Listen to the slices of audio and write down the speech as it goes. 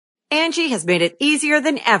Angie has made it easier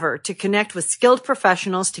than ever to connect with skilled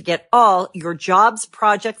professionals to get all your jobs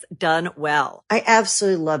projects done well. I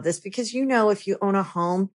absolutely love this because, if you own a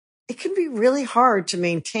home, it can be really hard to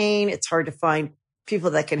maintain. It's hard to find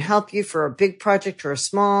people that can help you for a big project or a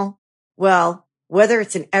small. Well, whether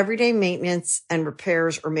it's in everyday maintenance and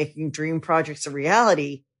repairs or making dream projects a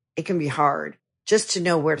reality, it can be hard just to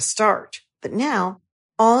know where to start. But now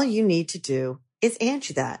all you need to do is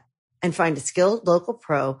Angie that and find a skilled local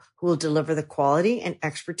pro who will deliver the quality and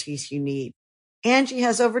expertise you need. Angie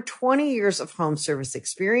has over 20 years of home service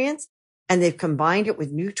experience, and they've combined it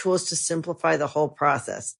with new tools to simplify the whole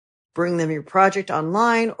process. Bring them your project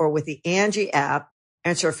online or with the Angie app,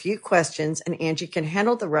 answer a few questions, and Angie can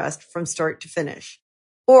handle the rest from start to finish.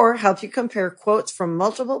 Or help you compare quotes from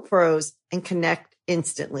multiple pros and connect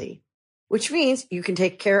instantly, which means you can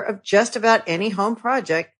take care of just about any home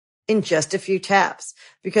project in just a few taps.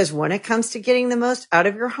 Because when it comes to getting the most out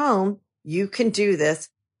of your home, you can do this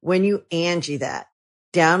when you Angie that.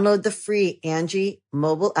 Download the free Angie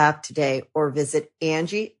mobile app today or visit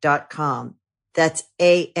Angie.com. That's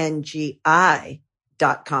ANGI.com.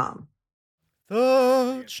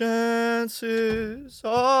 The chances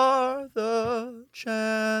are. There's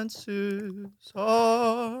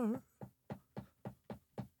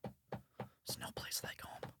no place like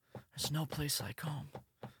home. There's no place like home.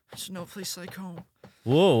 There's no place like home.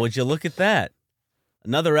 Whoa, would you look at that?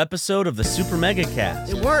 Another episode of the SuperMega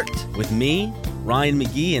Cast. It worked. With me, Ryan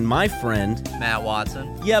McGee, and my friend, Matt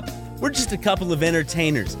Watson. Yep, we're just a couple of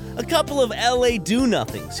entertainers. A couple of LA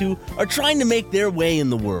do-nothings who are trying to make their way in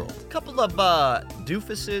the world. A couple of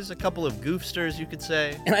doofuses, a couple of goofsters, you could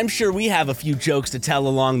say. And I'm sure we have a few jokes to tell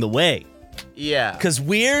along the way. Yeah. Because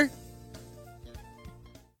we're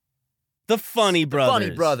the Funny Brothers. Funny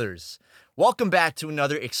Brothers. Welcome back to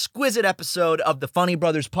another exquisite episode of the Funny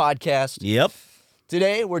Brothers podcast. Yep.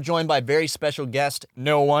 Today, we're joined by a very special guest,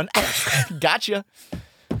 no one. Gotcha.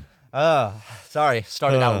 Sorry,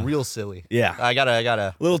 started out real silly. Yeah. I gotta.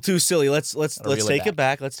 A little too silly. Let's take it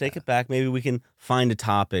back. Let's take it back. Maybe we can find a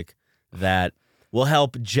topic that will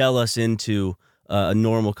help gel us into a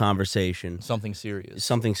normal conversation. Something serious.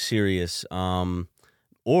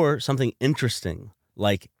 Or something interesting,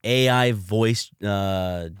 like AI voice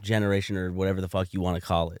generation or whatever the fuck you want to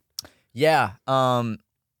call it. Yeah.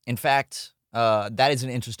 In fact, that is an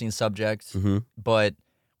interesting subject, but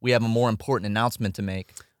we have a more important announcement to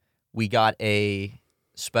make. We got a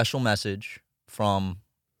special message from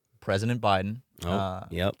President Biden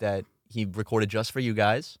that he recorded just for you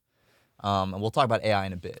guys. And we'll talk about AI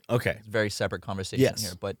in a bit. Okay. It's a very separate conversation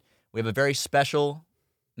here. But we have a very special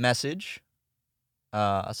message.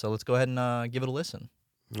 So let's go ahead and give it a listen.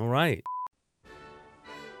 All right.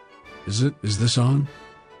 Is this on?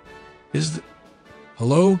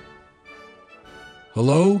 Hello?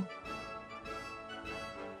 Hello?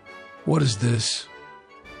 What is this?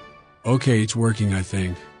 Okay, it's working, I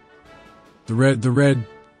think. The red,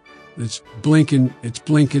 it's blinking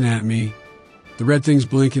at me. The red thing's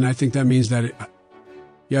blinking. I think that means that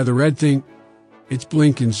the red thing, it's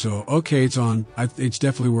blinking, so, okay, it's on. It's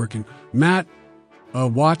definitely working. Matt,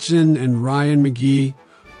 Watson and Ryan McGee,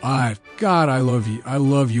 God, I love you. I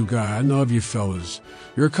love you guys. I love you fellas.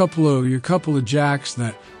 You're a couple of jacks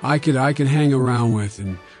that I can hang around with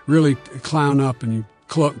and really clown up and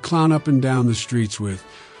down the streets with.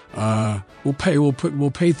 We'll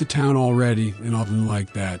paint the town already and something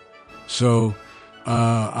like that. So,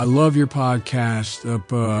 I love your podcast.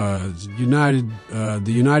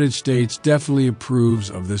 The United States definitely approves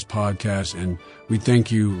of this podcast, and we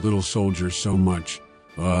thank you, little soldiers, so much.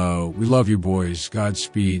 We love you, boys.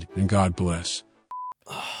 Godspeed and God bless.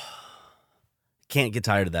 Can't get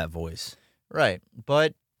tired of that voice. Right,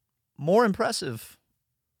 but more impressive.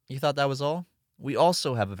 You thought that was all? We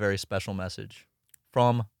also have a very special message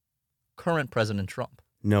from current President Trump.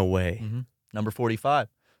 No way. Number 45.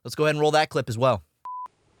 Let's go ahead and roll that clip as well.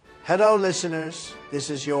 Hello, listeners. This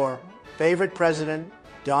is your favorite president,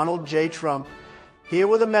 Donald J. Trump, here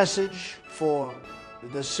with a message for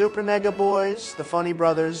the Super Mega Boys, the Funny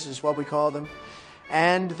Brothers is what we call them,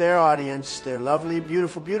 and their audience, their lovely,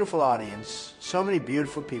 beautiful, beautiful audience. So many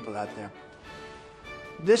beautiful people out there.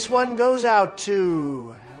 This one goes out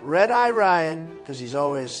to Red Eye Ryan, because he's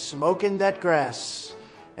always smoking that grass,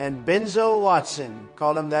 and Benzo Watson,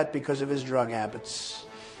 call him that because of his drug habits.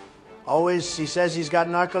 Always, he says he's got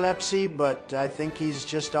narcolepsy, but I think he's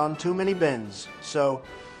just on too many bends. So,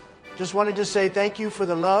 just wanted to say thank you for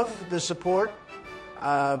the love, the support.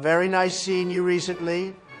 Very nice seeing you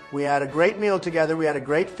recently. We had a great meal together. We had a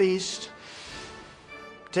great feast.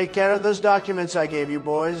 Take care of those documents I gave you,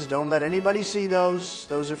 boys. Don't let anybody see those.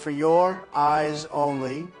 Those are for your eyes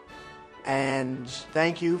only. And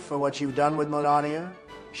thank you for what you've done with Melania.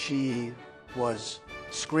 She was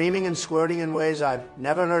screaming and squirting in ways I've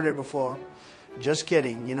never heard her before. Just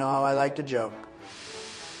kidding. You know how I like to joke.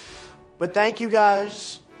 But thank you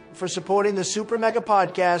guys for supporting the Super Mega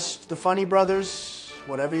Podcast, the Funny Brothers,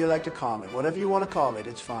 whatever you like to call it. Whatever you want to call it,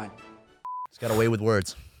 it's fine. He's got a way with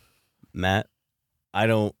words. Matt, I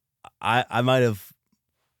might have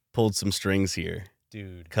pulled some strings here.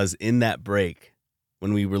 Dude. Because in that break,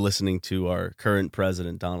 when we were listening to our current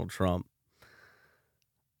president, Donald Trump,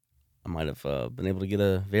 I might have been able to get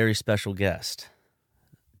a very special guest.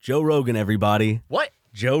 Joe Rogan, everybody. What?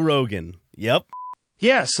 Joe Rogan. Yep.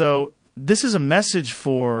 Yeah, so this is a message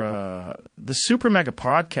for the Super Mega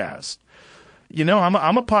Podcast. You know,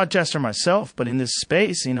 I'm a podcaster myself, but in this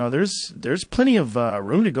space, you know, there's plenty of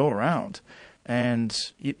room to go around. And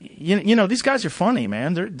you know, these guys are funny,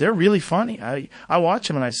 man. They're really funny. I watch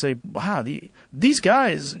them and I say, wow, these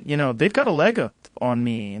guys, you know, they've got a leg up on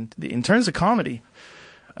me in terms of comedy.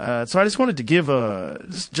 So I just wanted to give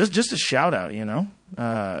just a shout out, you know,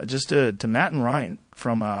 just to Matt and Ryan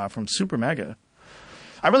from Super Mega.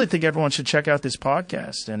 I really think everyone should check out this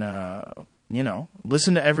podcast and you know,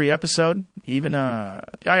 listen to every episode. Even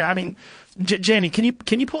I mean, Janie,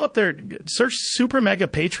 can you pull up their search Super Mega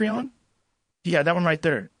Patreon? Yeah, that one right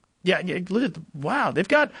there. Yeah, look at wow, they've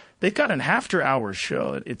got an after-hours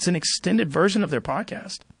show. It's an extended version of their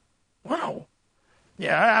podcast. Wow.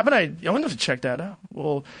 Yeah, but I want to check that out.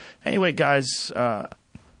 Well, anyway, guys,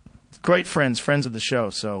 great friends of the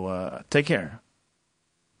show. So take care.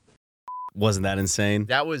 Wasn't that insane?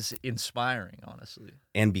 That was inspiring, honestly.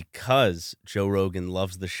 And because Joe Rogan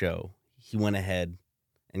loves the show, he went ahead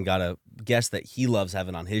and got a guest that he loves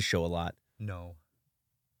having on his show a lot. No.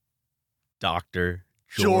 Dr.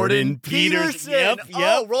 Jordan Peterson. Yep.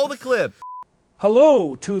 Oh, roll the clip.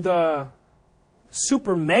 Hello to the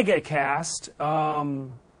Super Mega Cast.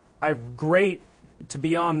 I'm great to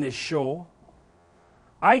be on this show.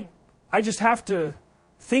 I just have to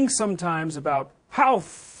think sometimes about how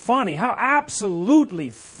funny, how absolutely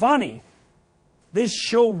funny this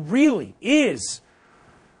show really is.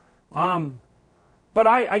 But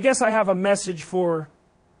I guess I have a message for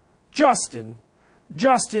Justin.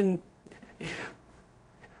 Justin,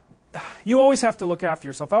 you always have to look after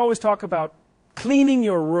yourself. I always talk about cleaning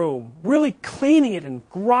your room, really cleaning it and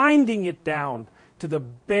grinding it down to the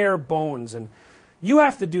bare bones. And you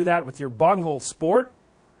have to do that with your bunghole sport.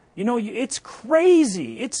 You know, it's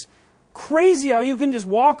crazy. It's crazy how you can just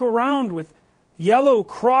walk around with yellow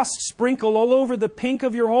cross sprinkle all over the pink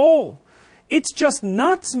of your hole. It's just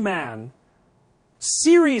nuts, man.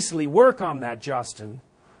 Seriously, work on that, Justin.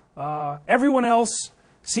 Everyone else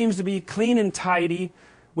seems to be clean and tidy,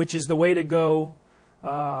 which is the way to go.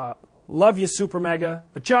 Love you, Super Mega.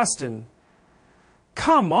 But Justin,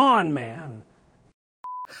 come on, man.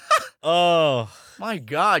 Oh. My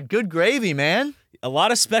God, good gravy, man. A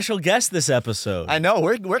lot of special guests this episode. I know.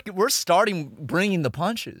 We're starting bringing the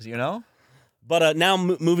punches, you know? But now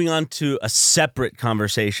moving on to a separate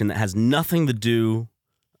conversation that has nothing to do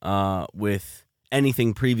with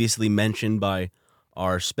anything previously mentioned by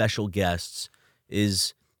our special guests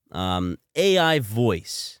is AI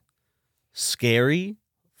voice. Scary,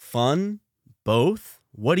 fun, both?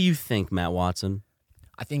 What do you think, Matt Watson?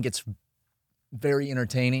 I think it's very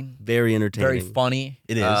entertaining. Very entertaining. Very funny.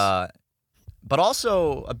 It is. But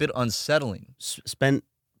also a bit unsettling. Spent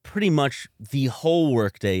pretty much the whole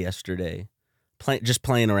workday yesterday just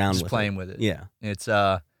playing around with it. Just playing with it. Yeah. It's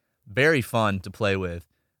very fun to play with.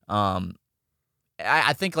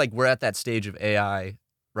 I think like we're at that stage of AI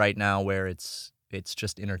right now where it's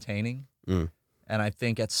just entertaining. Mm. And I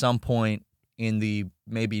think at some point in the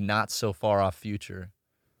maybe not so far off future,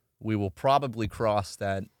 we will probably cross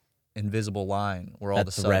that invisible line where all of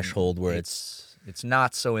a sudden threshold where it's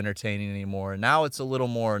not so entertaining anymore. Now it's a little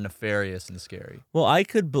more nefarious and scary. Well, I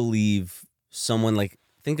could believe someone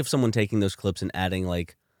think of someone taking those clips and adding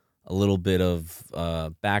like a little bit of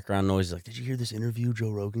background noise. Like, did you hear this interview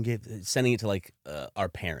Joe Rogan gave? Sending it to like our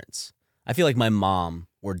parents. I feel like my mom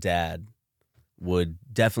or dad would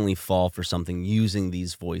definitely fall for something using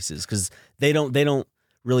these voices because they don't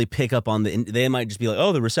really pick up on they might just be like,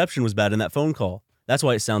 oh, the reception was bad in that phone call. That's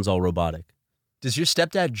why it sounds all robotic. Does your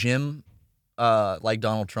stepdad Jim like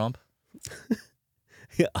Donald Trump?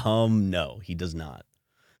 No, he does not.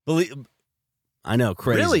 I know,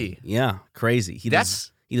 crazy. Really? Yeah, crazy. He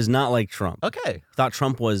does not like Trump. Okay. Thought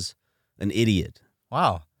Trump was an idiot.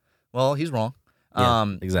 Wow. Well, he's wrong.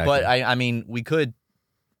 Yeah, exactly. But I mean, we could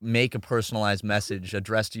make a personalized message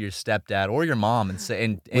addressed to your stepdad or your mom and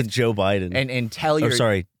say with Joe Biden and tell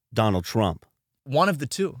your Donald Trump. One of the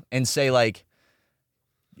two, and say like,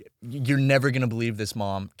 You're never going to believe this,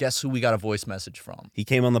 Mom. Guess who we got a voice message from? He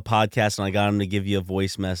came on the podcast, and I got him to give you a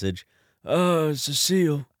voice message.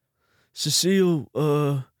 Cecile,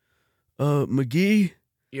 McGee?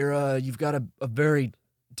 You've got a very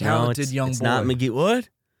talented young boy. It's not McGee. What?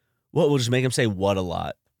 We'll just make him say what a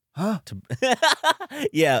lot. Huh?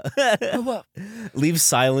 Yeah. What? Leave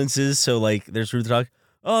silences so, like, there's room to talk.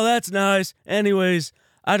 Oh, that's nice. Anyways,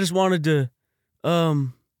 I just wanted to,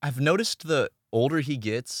 I've noticed the older he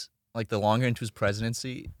gets, like the longer into his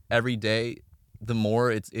presidency, every day, the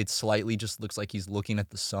more it slightly just looks like he's looking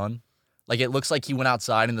at the sun. Like, it looks like he went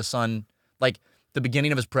outside and the sun, like, the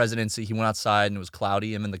beginning of his presidency, he went outside and it was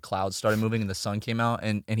cloudy, and then the clouds started moving and the sun came out,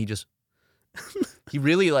 and he just, he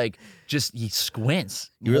really, like, he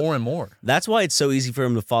squints more and more. That's why it's so easy for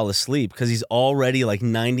him to fall asleep, because he's already, like,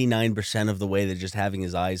 99% of the way to just having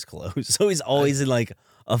his eyes closed. So he's always in, like,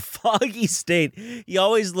 a foggy state. He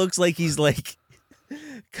always looks like he's, like,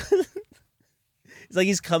 it's like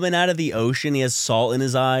he's coming out of the ocean. He has salt in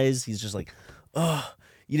his eyes. He's just like, oh.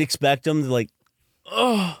 You'd expect him to, like,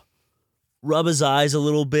 rub his eyes a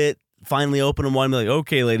little bit, finally open them wide and be like,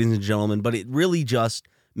 okay, ladies and gentlemen. But it really just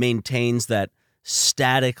maintains that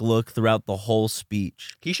static look throughout the whole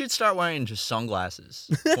speech. He should start wearing just sunglasses.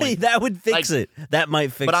 That would fix it. That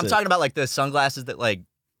might fix it. But I'm talking about, like, the sunglasses that, like,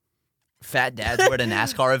 fat dads wear to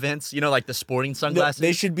NASCAR events. You know, like the sporting sunglasses. No,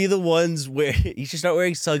 they should be the ones where you should start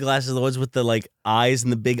wearing sunglasses, the ones with the, like, eyes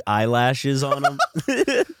and the big eyelashes on them.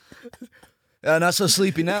 Not so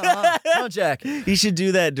sleepy now, huh? No, Jack. He should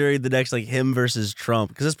do that during the next, like, him versus Trump,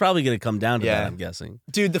 because it's probably going to come down to that, I'm guessing.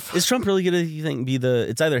 Dude, is Trump really going to, you think, be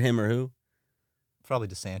it's either him or who? Probably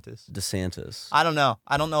DeSantis. DeSantis. I don't know.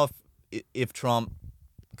 I don't know if Trump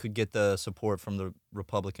could get the support from the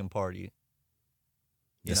Republican Party.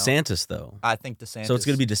 DeSantis, though. I think DeSantis. So it's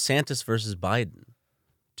going to be DeSantis versus Biden.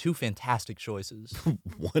 Two fantastic choices.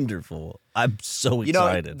 Wonderful. I'm so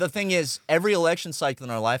excited. You know, the thing is, every election cycle in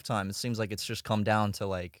our lifetime, it seems like it's just come down to,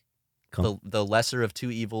 like, the lesser of two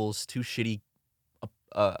evils, two shitty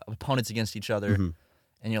opponents against each other. Mm-hmm.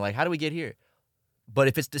 And you're like, how do we get here? But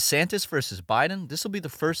if it's DeSantis versus Biden, this will be the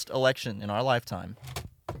first election in our lifetime.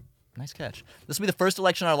 Nice catch. This will be the first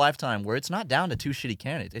election in our lifetime where it's not down to two shitty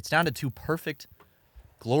candidates. It's down to two perfect,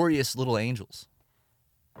 glorious little angels.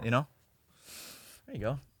 You know? There you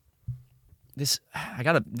go. This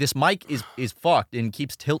mic is fucked and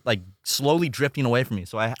keeps slowly drifting away from me.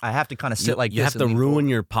 So I have to kind of sit like this. You have to ruin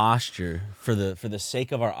your posture for the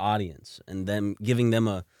sake of our audience and them giving them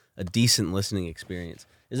a decent listening experience.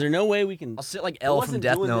 Is there no way we can? I'll sit like L from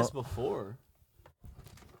Death Note. I wasn't doing this before.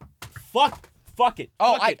 Fuck it.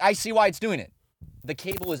 Oh, I see why it's doing it. The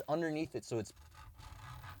cable is underneath it, so it's.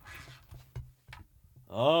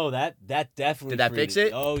 Oh, that definitely. Did that fix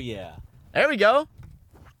it? Oh yeah. There we go.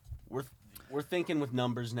 We're thinking with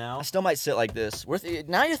numbers now. I still might sit like this.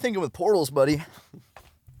 Now you're thinking with portals, buddy.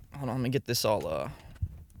 Hold on, let me get this all.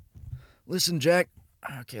 Listen, Jack.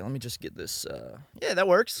 Okay, let me just get this. Yeah, that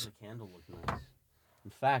works. The candle looked nice.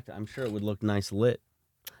 In fact, I'm sure it would look nice lit.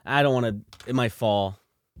 I don't want to. It might fall.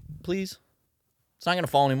 Please. It's not gonna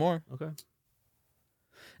fall anymore. Okay. And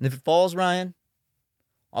if it falls, Ryan,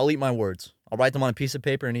 I'll eat my words. I'll write them on a piece of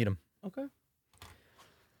paper and eat them. Okay.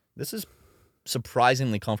 This is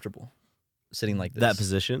surprisingly comfortable, sitting like this. That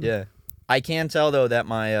position? Yeah. I can tell, though, that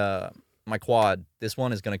my quad, this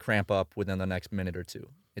one is going to cramp up within the next minute or two.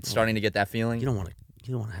 It's starting to get that feeling. You don't want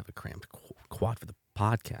to have a cramped quad for the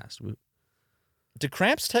podcast. Do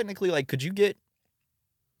cramps technically, like, could you get...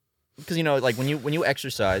 Because, you know, like, when you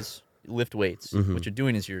exercise, lift weights, what you're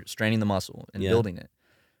doing is you're straining the muscle and building it.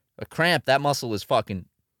 A cramp, that muscle is fucking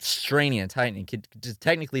straining and tightening.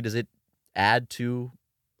 Technically, does it add to...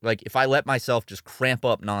 Like, if I let myself just cramp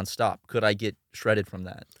up nonstop, could I get shredded from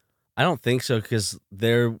that? I don't think so, because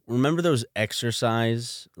remember those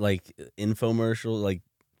exercise, like, infomercials? Like,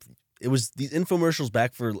 it was these infomercials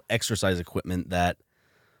back for exercise equipment that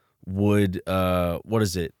would, what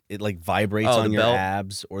is it? It, like, vibrates on your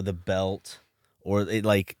abs or the belt, or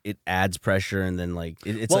it adds pressure, and then, like,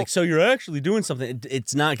 it's like, so you're actually doing something.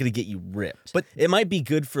 It's not going to get you ripped. But it might be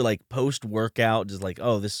good for, like, post-workout, just like,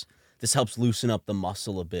 oh, this helps loosen up the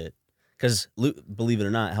muscle a bit, because believe it or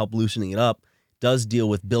not, help loosening it up does deal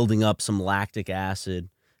with building up some lactic acid,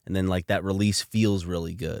 and then, like, that release feels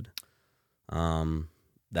really good.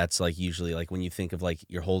 That's, like, usually, like, when you think of, like,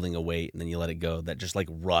 you're holding a weight and then you let it go, that just, like,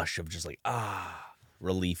 rush of just, like,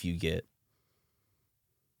 relief you get.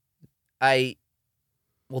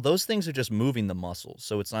 Well, those things are just moving the muscle,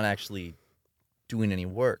 so it's not actually doing any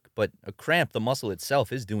work. But a cramp, the muscle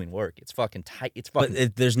itself is doing work. It's fucking tight.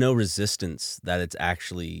 But there's no resistance that it's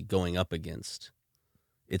actually going up against.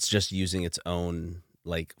 It's just using its own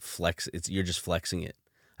like flex. You're just flexing it.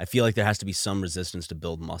 I feel like there has to be some resistance to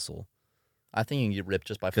build muscle. I think you can get ripped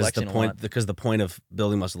just by flexing a lot. Because the point of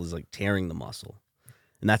building muscle is like tearing the muscle.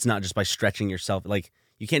 And that's not just by stretching yourself. Like,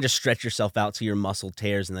 you can't just stretch yourself out so your muscle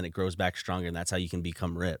tears and then it grows back stronger, and that's how you can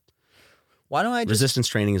become ripped. Why don't I just... Resistance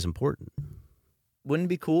training is important. Wouldn't it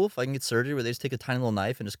be cool if I can get surgery where they just take a tiny little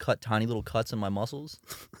knife and just cut tiny little cuts in my muscles?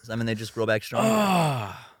 I mean, they just grow back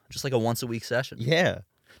stronger. Just like a once-a-week session. Yeah.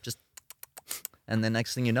 And then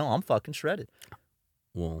next thing you know, I'm fucking shredded.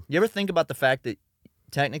 Well, you ever think about the fact that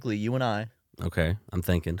technically you and I... Okay, I'm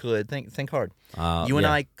thinking. Could, think hard. You and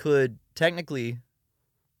I could technically,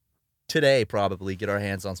 today probably, get our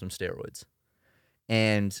hands on some steroids.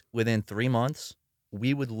 And within 3 months,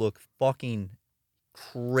 we would look fucking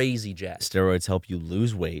crazy jacked. Steroids help you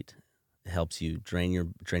lose weight. It helps you drain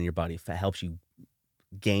your body fat. Helps you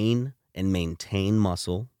gain and maintain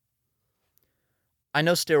muscle. I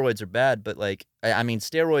know steroids are bad, but like, I mean,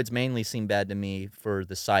 steroids mainly seem bad to me for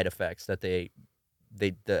the side effects that the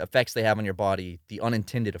effects they have on your body, the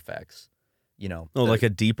unintended effects, you know. Oh, like a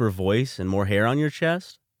deeper voice and more hair on your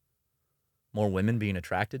chest? More women being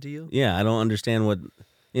attracted to you? Yeah, I don't understand what,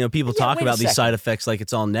 people talk about these side effects like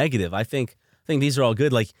it's all negative. I think these are all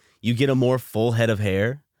good. Like, you get a more full head of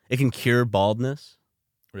hair. It can cure baldness.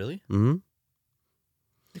 Really? Mm-hmm.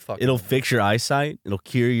 It'll fix your eyesight. It'll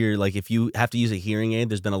cure your, like, if you have to use a hearing aid,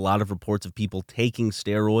 there's been a lot of reports of people taking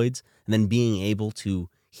steroids and then being able to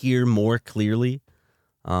hear more clearly.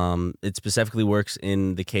 It specifically works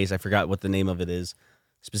in the case, I forgot what the name of it is,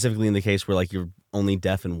 specifically in the case where, like, you're only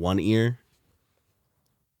deaf in one ear.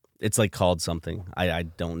 It's, like, called something. I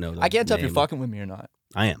don't know the I can't tell if name. you're fucking with me or not.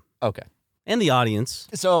 I am. Okay. And the audience.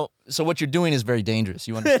 So what you're doing is very dangerous.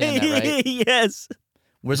 You understand that, right? Yes.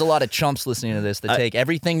 There's a lot of chumps listening to this that take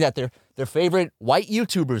everything that their favorite white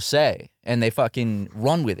YouTubers say and they fucking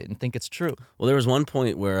run with it and think it's true. Well, there was one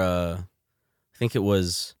point where I think it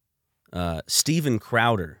was Steven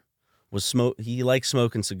Crowder he likes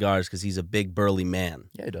smoking cigars because he's a big burly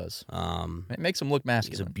man. Yeah, he does. It makes him look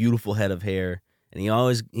masculine. He's a beautiful head of hair, and he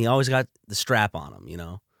always got the strap on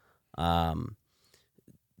him,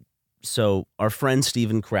 So our friend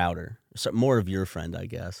Steven Crowder, more of your friend, I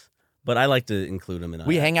guess. But I like to include him in.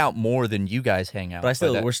 We hang out more than you guys hang out. But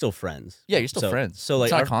we're still friends. Yeah, you're still friends. So like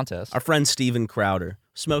it's not a contest. Our friend Steven Crowder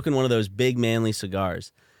smoking one of those big manly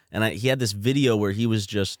cigars, and he had this video where he was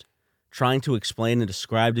just trying to explain and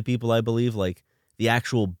describe to people, I believe, like the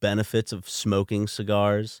actual benefits of smoking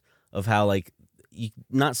cigars, of how like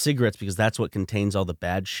not cigarettes because that's what contains all the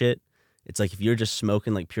bad shit. It's like if you're just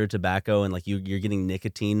smoking like pure tobacco and like you're getting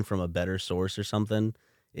nicotine from a better source or something,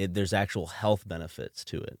 there's actual health benefits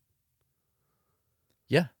to it.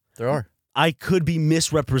 Yeah, there are. I could be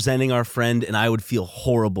misrepresenting our friend, and I would feel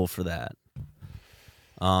horrible for that.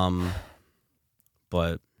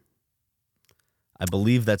 But I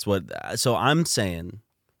believe that's what. So I'm saying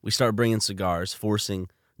we start bringing cigars, forcing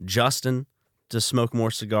Justin to smoke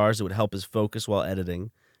more cigars. It would help his focus while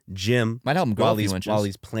editing. Jim might help him go while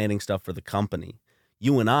he's planning stuff for the company.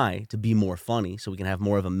 You and I to be more funny, so we can have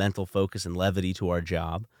more of a mental focus and levity to our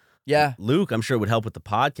job. Yeah. Luke, I'm sure, would help with the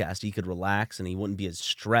podcast. He could relax and he wouldn't be as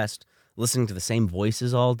stressed listening to the same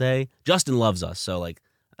voices all day. Justin loves us, so like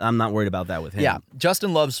I'm not worried about that with him. Yeah,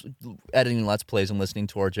 Justin loves editing Let's Plays and listening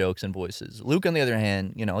to our jokes and voices. Luke, on the other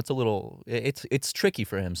hand, it's tricky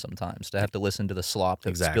for him sometimes to have to listen to the slop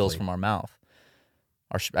that spills from our mouth.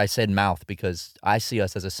 I said mouth because I see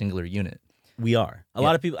us as a singular unit. We are. A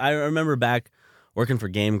lot of people, I remember back working for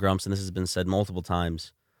Game Grumps, and this has been said multiple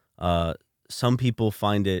times, some people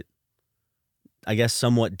find it, I guess,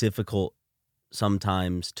 somewhat difficult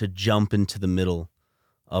sometimes to jump into the middle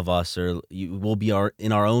of us, or we'll be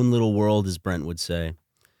in our own little world, as Brent would say.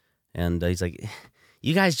 And he's like,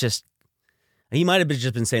 you guys just, he might have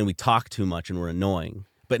just been saying we talk too much and we're annoying,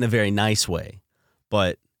 but in a very nice way.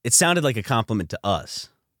 But it sounded like a compliment to us.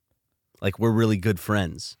 Like we're really good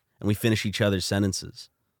friends and we finish each other's sentences.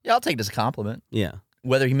 Yeah, I'll take it as a compliment. Yeah.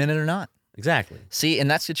 Whether he meant it or not. Exactly. See, in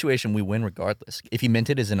that situation, we win regardless. If he meant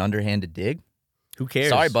it as an underhanded dig, who cares?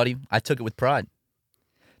 Sorry, buddy. I took it with pride.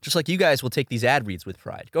 Just like you guys will take these ad reads with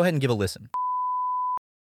pride. Go ahead and give a listen.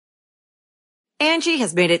 Angie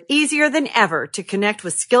has made it easier than ever to connect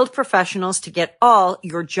with skilled professionals to get all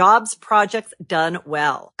your jobs projects done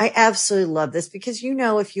well. I absolutely love this because,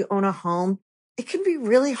 if you own a home, it can be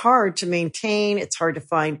really hard to maintain. It's hard to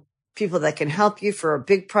find people that can help you for a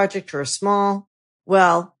big project or a small.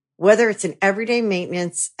 Well, whether it's in everyday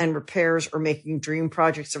maintenance and repairs or making dream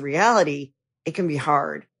projects a reality, it can be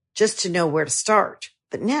hard just to know where to start.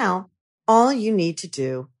 But now all you need to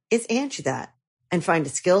do is Angie that. and find a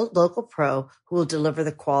skilled local pro who will deliver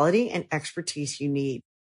the quality and expertise you need.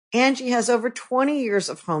 Angie has over 20 years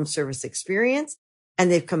of home service experience,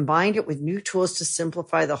 and they've combined it with new tools to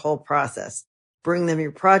simplify the whole process. Bring them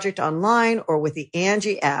your project online or with the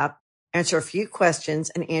Angie app, answer a few questions,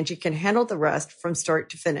 and Angie can handle the rest from start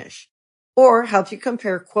to finish. Or help you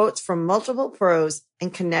compare quotes from multiple pros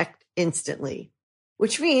and connect instantly,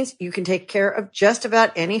 which means you can take care of just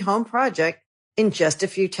about any home project in just a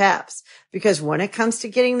few taps. Because when it comes to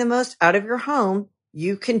getting the most out of your home,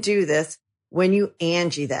 you can do this when you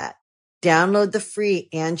Angie that. Download the free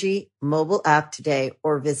Angie mobile app today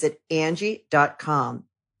or visit Angie.com.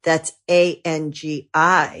 That's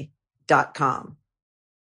ANGI.com.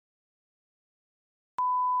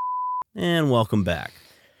 And welcome back.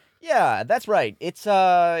 Yeah, that's right. It's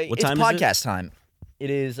time is it? podcast time. It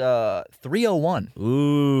is 3:01.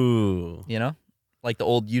 Ooh. You know? Like the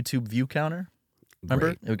old YouTube view counter. Remember?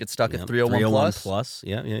 Great. It would get stuck Yep. at 301 301 plus. plus.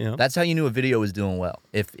 Yeah. That's how you knew a video was doing well.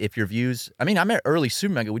 If your views, I mean, I'm at early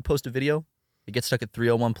SuperMega. We'd post a video. It gets stuck at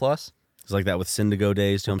 301 plus. It's like that with Syndigo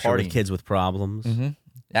days, too. I'm sure with Partying. kids with problems. Mm-hmm.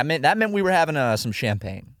 That meant we were having some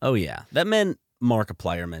champagne. Oh, yeah. That meant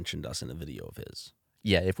Markiplier mentioned us in a video of his.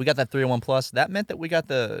 Yeah, if we got that 301 plus, that meant that we got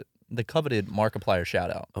the coveted Markiplier shout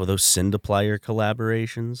out. Oh, those Syndiplier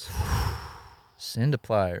collaborations.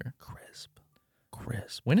 Syndiplier.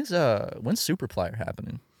 Crisp. When's Superplier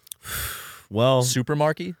happening? Well,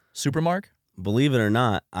 Supermark? believe it or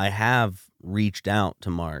not, I have reached out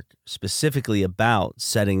to Mark specifically about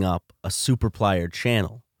setting up a Superplier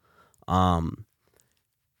channel.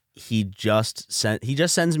 He just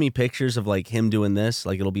sends me pictures of like him doing this,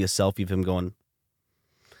 like it'll be a selfie of him going.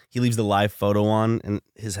 He leaves the live photo on, and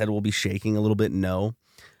his head will be shaking a little bit. No,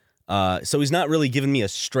 so he's not really giving me a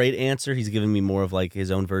straight answer. He's giving me more of like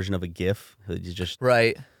his own version of a GIF. He's just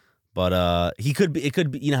Right. But it could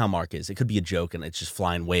be. You know how Mark is. It could be a joke, and it's just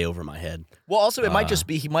flying way over my head. Well, also it might just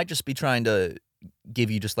be he might just be trying to give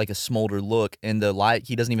you just like a smolder look, and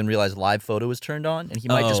he doesn't even realize live photo is turned on, and he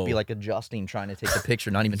might just be like adjusting, trying to take the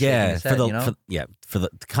picture, not even shaking his head. To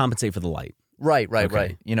compensate for the light. Right.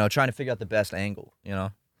 Okay. You know, trying to figure out the best angle.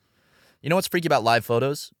 You know what's freaky about live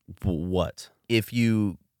photos? What? If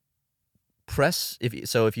you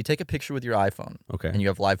take a picture with your iPhone, Okay. and you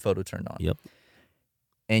have live photo turned on, Yep.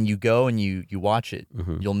 and you go and you watch it,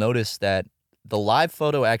 Mhm. you'll notice that the live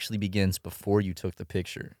photo actually begins before you took the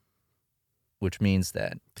picture, which means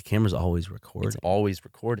that The camera's always recording. it's always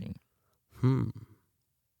recording. Hmm.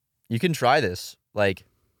 You can try this. Like,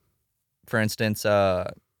 for instance,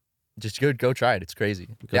 just go try it. It's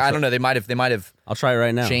crazy. I don't know. They might have I'll try it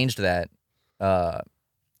right now. changed that. So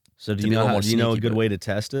do to you be a know little more a sneaky, good but- way to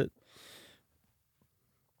test it?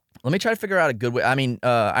 Let me try to figure out a good way. I mean,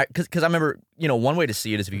 because I remember, one way to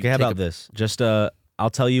see it is if you Okay, how take about this? Just I'll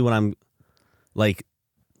tell you when I'm like,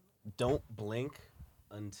 don't blink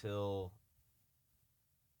until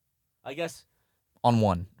I guess on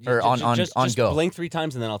one or on just go. blink 3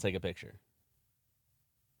 times and then I'll take a picture.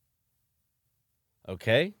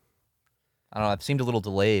 Okay. I don't know. It seemed a little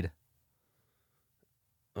delayed.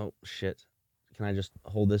 Oh shit! Can I just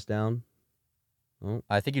hold this down? Oh,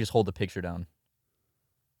 I think you just hold the picture down.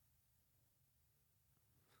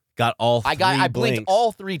 got all. I blinked blinks.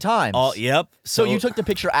 all 3 times. Yep. So you took the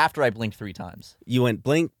picture after I blinked 3 times, You went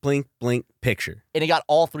blink, blink, blink, picture. and it got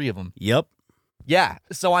all 3 of them. Yep. Yeah.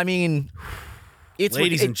 So I mean,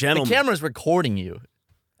 Ladies and gentlemen. the camera's recording you.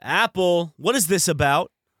 Apple, what is this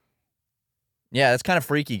about? Yeah, that's kind of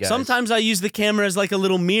freaky, guys. Sometimes I use the camera as like a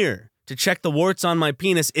little mirror to check the warts on my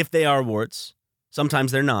penis if they are warts.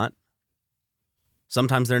 Sometimes they're not.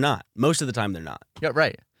 Sometimes they're not. Most of the time they're not. Yeah,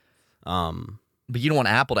 right. But you don't want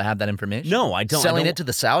Apple to have that information. No, I don't. Selling it to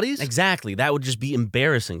the Saudis? Exactly. That would just be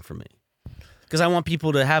embarrassing for me. Because I want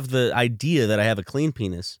people to have the idea that I have a clean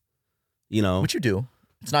penis. You know. Which you do.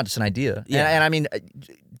 It's not just an idea. Yeah. And I mean,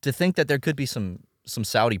 to think that there could be some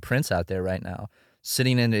Saudi prince out there right now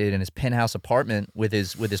sitting in his penthouse apartment with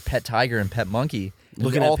his pet tiger and pet monkey.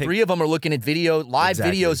 Looking all at 3 of them are looking at live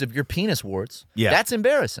Exactly. videos of your penis warts. Yeah. That's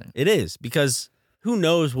embarrassing. It is, because who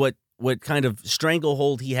knows what kind of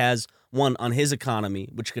stranglehold he has, one, on his economy,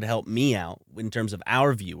 which could help me out in terms of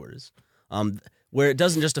our viewers, where it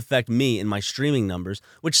doesn't just affect me and my streaming numbers,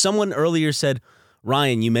 which someone earlier said,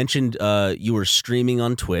 Ryan, you mentioned you were streaming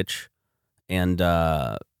on Twitch, and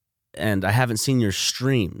I haven't seen your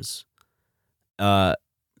streams, because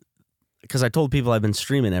I told people I've been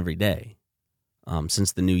streaming every day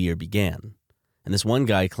since the new year began. And this one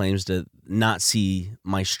guy claims to not see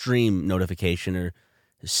my stream notification, or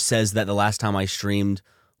says that the last time I streamed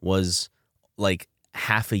was like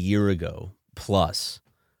half a year ago plus.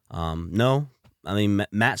 No, I mean,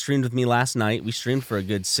 Matt streamed with me last night. We streamed for a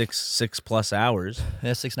good 6+ hours.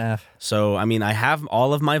 Yeah, 6.5. So, I mean, I have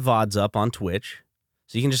all of my VODs up on Twitch.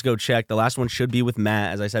 So you can just go check. The last one should be with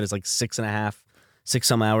Matt. As I said, it's like 6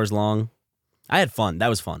 some hours long. I had fun. That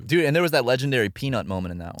was fun. Dude, and there was that legendary peanut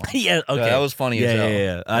moment in that one. Yeah, okay. That was funny as hell.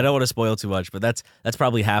 Yeah. I don't want to spoil too much, but that's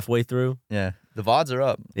probably halfway through. Yeah. The VODs are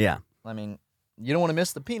up. Yeah. I mean, you don't want to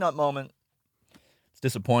miss the peanut moment. It's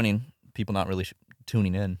disappointing. People not really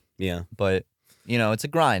tuning in. Yeah. But, it's a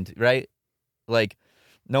grind, right? Like,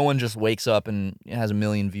 no one just wakes up and has 1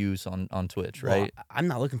 million views on Twitch, right? Well, I'm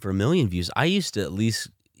not looking for 1 million views. I used to at least,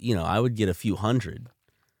 I would get a few hundred.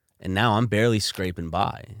 And now I'm barely scraping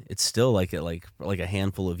by. It's still like a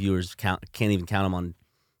handful of viewers. Can't even count them on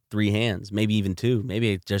 3 hands, maybe even 2.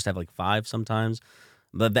 Maybe I just have like 5 sometimes.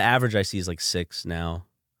 But the average I see is like 6 now.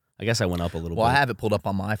 I guess I went up a little bit. Well, I have it pulled up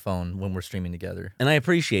on my phone when we're streaming together. And I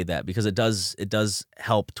appreciate that because it does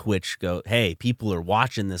help Twitch go, hey, people are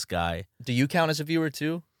watching this guy. Do you count as a viewer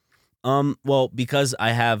too? Well, because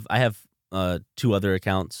I have 2 other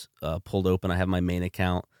accounts pulled open. I have my main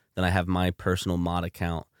account, then I have my personal mod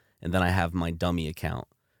account, and then I have my dummy account.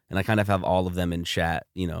 And I kind of have all of them in chat.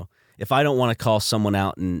 If I don't want to call someone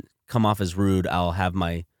out and come off as rude, I'll have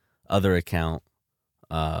my other account.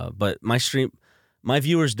 But my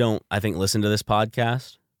viewers don't, I think, listen to this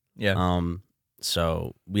podcast. Yeah.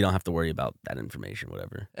 So we don't have to worry about that information,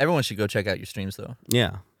 whatever. Everyone should go check out your streams, though.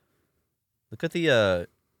 Yeah. Look at the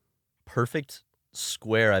perfect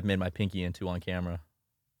square I've made my pinky into on camera.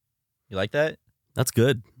 You like that? That's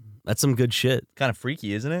good. That's some good shit. Kind of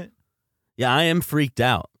freaky, isn't it? Yeah, I am freaked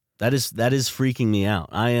out. That is freaking me out.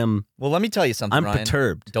 I am. Well, let me tell you something, I'm Ryan.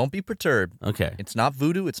 perturbed. Don't be perturbed. Okay. It's not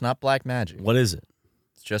voodoo. It's not black magic. What is it?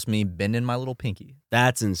 It's just me bending my little pinky.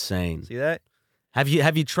 That's insane. See that? Have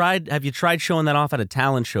you tried showing that off at a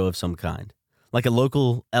talent show of some kind, like a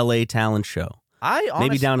local LA talent show?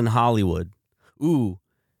 Maybe down in Hollywood. Ooh,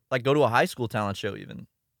 like go to a high school talent show even.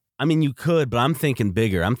 I mean, you could, but I'm thinking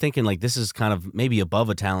bigger. I'm thinking like this is kind of maybe above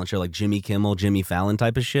a talent show, like Jimmy Kimmel, Jimmy Fallon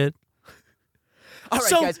type of shit. All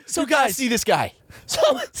right, guys. So guys, see this guy. So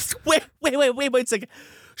wait a second.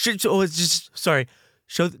 It's just sorry.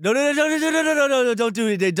 Show no, don't do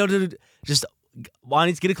it. Don't do it. Just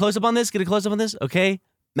Lonnie, get a close up on this. Get a close up on this. Okay,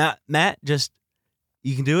 Matt, just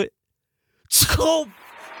you can do it. How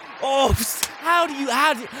do you?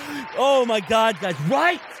 Oh my God, guys!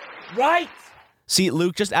 Right. See,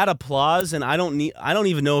 Luke, just add applause, and I don't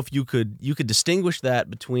even know if you could distinguish that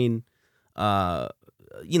between, one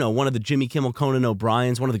of the Jimmy Kimmel, Conan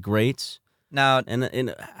O'Brien's, one of the greats. Now,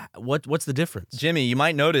 and what's the difference? Jimmy, you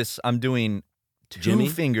might notice I'm doing 2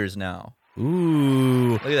 fingers now.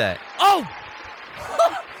 Ooh, look at that. Oh,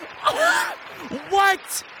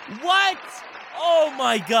 what? Oh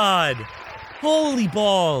my God! Holy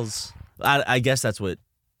balls! I guess that's what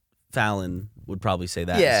Fallon would probably say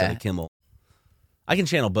that instead of Kimmel. I can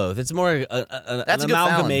channel both. It's more an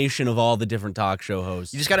amalgamation of all the different talk show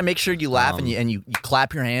hosts. You just got to make sure you laugh and you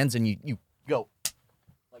clap your hands and you go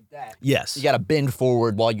like that. Yes. You got to bend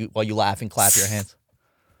forward while you laugh and clap your hands.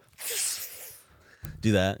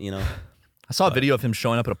 Do that, I saw a video of him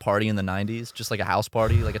showing up at a party in the 90s, just like a house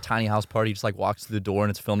party, like a tiny house party. He just like walks through the door and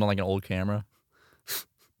it's filmed on like an old camera.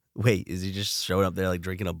 Wait, is he just showing up there like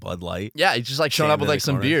drinking a Bud Light? Yeah, he's just like showing up with like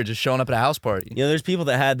some beer, just showing up at a house party. There's people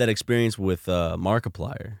that had that experience with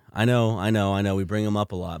Markiplier. I know. We bring him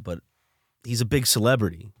up a lot, but he's a big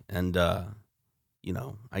celebrity, and what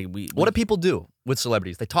do people do with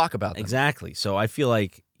celebrities? They talk about them. Exactly. So I feel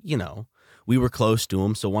like we were close to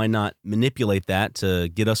him, so why not manipulate that to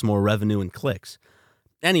get us more revenue and clicks?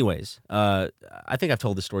 Anyways, I think I've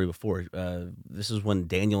told this story before. This is when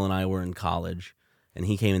Daniel and I were in college. And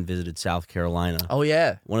he came and visited South Carolina. Oh,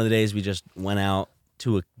 yeah. One of the days we just went out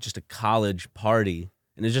to just a college party.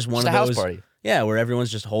 And it's just one of those. House party. Yeah, where everyone's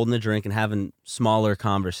just holding a drink and having smaller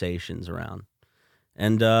conversations around.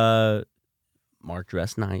 And Mark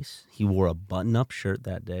dressed nice. He wore a button-up shirt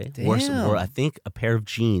that day. Damn. Wore, I think, a pair of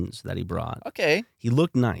jeans that he brought. Okay. He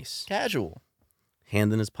looked nice. Casual.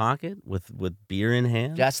 Hand in his pocket with beer in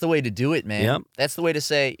hand. That's the way to do it, man. Yep. That's the way to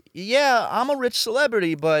say, yeah, I'm a rich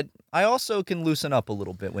celebrity, but I also can loosen up a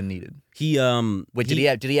little bit when needed. Wait, did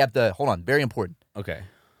he have the, hold on, very important. Okay.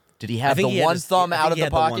 Did he have the one thumb out of the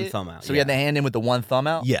pocket? The one thumb out, so he had the hand in with the one thumb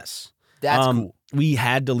out? Yes. That's cool. We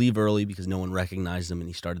had to leave early because no one recognized him and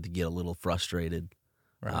he started to get a little frustrated.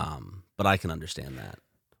 Right. But I can understand that.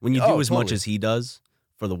 When you do as much totally. as he does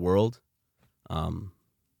for the world,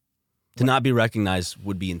 to not be recognized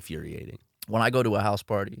would be infuriating. When I go to a house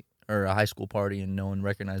party or a high school party and no one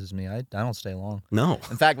recognizes me, I don't stay long. No.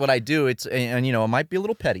 In fact, what I do, and it might be a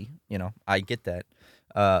little petty, I get that.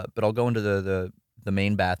 But I'll go into the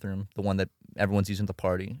main bathroom, the one that everyone's using at the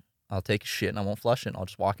party. I'll take a shit and I won't flush it. And I'll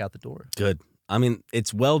just walk out the door. Good. I mean,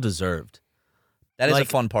 it's well deserved. That is Like, a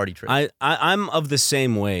fun party trick. I'm of the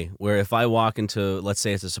same way, where if I walk into, let's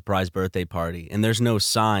say it's a surprise birthday party, and there's no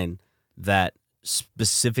sign that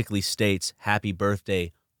specifically states happy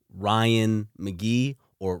birthday Ryan McGee,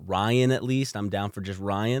 or Ryan at least, I'm down for just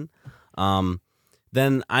Ryan,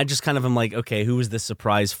 then I just kind of am like, okay, who was this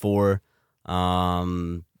surprise for?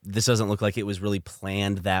 This doesn't look like it was really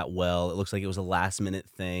planned that well. It looks like it was a last minute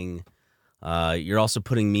thing. You're also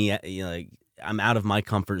putting me, like, I'm out of my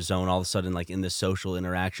comfort zone all of a sudden, like in this social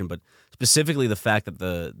interaction, but specifically the fact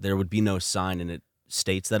that there would be no sign and it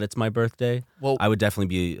states that it's my birthday. Well, I would definitely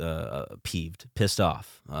be peeved, pissed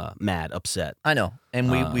off, mad, upset. I know,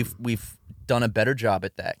 and we've done a better job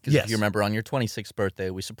at that because if you remember on your 26th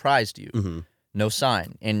birthday, we surprised you, no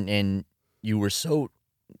sign, and you were so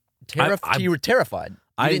you were terrified.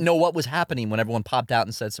 You didn't know what was happening when everyone popped out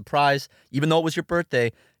and said surprise, even though it was your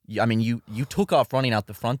birthday. I mean, you took off running out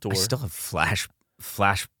the front door. I still have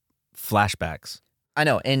flashbacks. I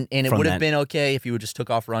know, and it would have been okay if you just took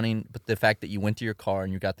off running, but the fact that you went to your car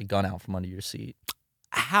and you got the gun out from under your seat.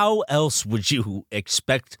 How else would you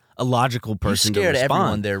expect a logical person to respond? You scared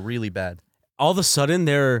everyone there really bad. All of a sudden,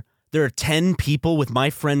 there are 10 people with my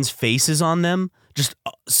friends' faces on them just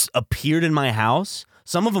appeared in my house.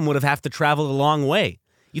 Some of them would have to travel a long way.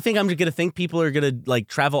 You think I'm going to think people are going to like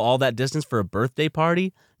travel all that distance for a birthday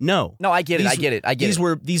party? No. No, I get it.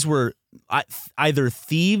 These were either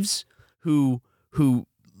thieves who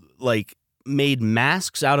like made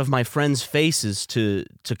masks out of my friends' faces to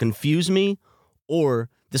confuse me, or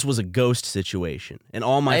this was a ghost situation and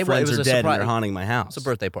all my friends are dead and they're haunting my house. It's a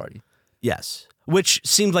birthday party. Yes. Which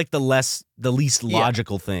seemed like the least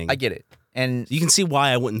logical thing. I get it. And you can see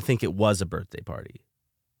why I wouldn't think it was a birthday party.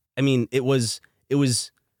 I mean, it was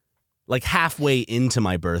like halfway into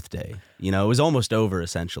my birthday. You know, it was almost over,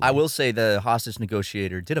 essentially. I will say the hostage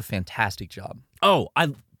negotiator did a fantastic job. Oh,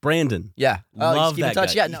 Brandon. Yeah. Love that guy.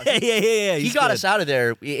 Yeah, no, yeah. He got us out of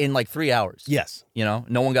there in like 3 hours. Yes. You know,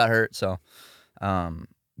 no one got hurt. So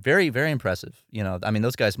very, very impressive. You know, I mean,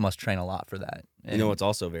 those guys must train a lot for that. And you know what's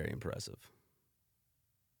also very impressive?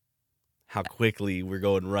 How quickly we're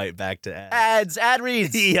going right back to ads. Ad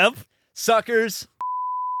reads. Yep. Suckers.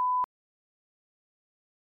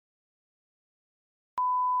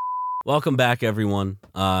 Welcome back, everyone.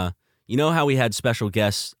 You know how we had special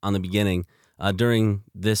guests on the beginning? During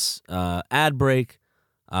this ad break,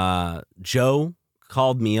 Joe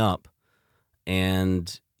called me up,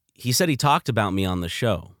 and he said he talked about me on the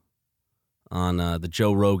show, on the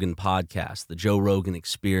Joe Rogan podcast, the Joe Rogan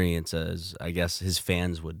Experience, as I guess his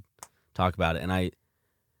fans would talk about it.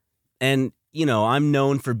 And you know, I'm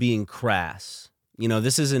known for being crass. You know,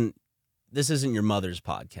 this isn't your mother's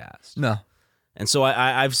podcast. No. And so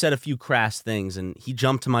I've said a few crass things, and he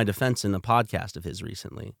jumped to my defense in a podcast of his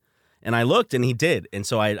recently. And I looked, and he did. And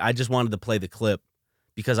so I just wanted to play the clip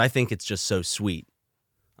because I think it's just so sweet.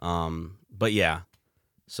 But yeah,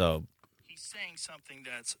 so. He's saying something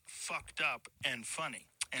that's fucked up and funny.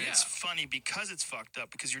 And it's funny because it's fucked up,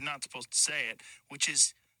 because you're not supposed to say it, which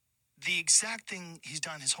is the exact thing he's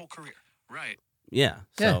done his whole career. Right. Yeah.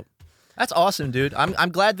 Yeah. That's awesome, dude.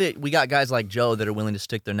 I'm glad that we got guys like Joe that are willing to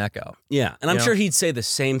stick their neck out. Yeah, and I'm sure he'd say the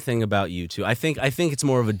same thing about you too. I think it's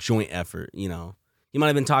more of a joint effort. You know, he might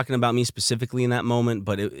have been talking about me specifically in that moment,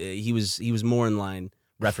 but he was more in line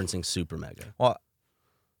referencing SuperMega. Well,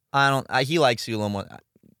 he likes you a little more.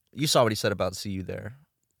 You saw what he said about See You There.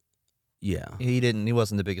 Yeah, He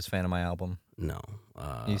wasn't the biggest fan of my album. No.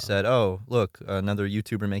 He said, "Oh, look, another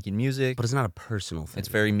YouTuber making music." But it's not a personal thing. It's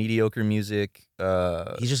very mediocre music.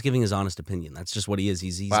 He's just giving his honest opinion. That's just what he is.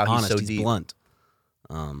 He's wow, honest. So he's deep. blunt.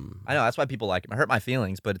 I know that's why people like him. It hurt my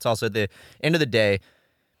feelings, but it's also at the end of the day.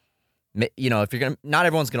 You know, if not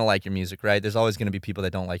everyone's gonna like your music, right? There's always gonna be people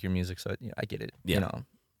that don't like your music. So I get it. Yeah. You know,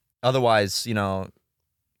 otherwise, you know,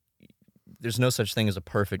 there's no such thing as a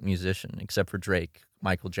perfect musician except for Drake,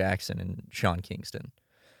 Michael Jackson, and Sean Kingston.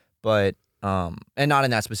 But and not in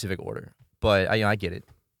that specific order. But I get it.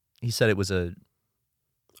 He said it was a.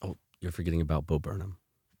 Oh, you're forgetting about Bo Burnham.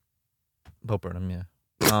 Bo Burnham, yeah.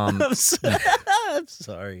 I'm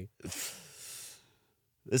sorry.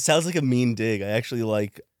 It sounds like a mean dig. I actually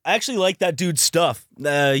like that dude's stuff. You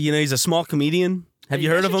know, he's a small comedian. Have you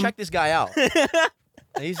heard of him? Check this guy out.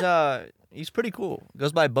 He's pretty cool.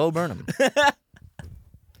 Goes by Bo Burnham.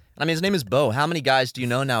 I mean, his name is Bo. How many guys do you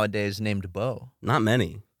know nowadays named Bo? Not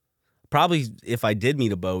many. Probably, if I did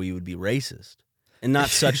meet a Bo, he would be racist, and not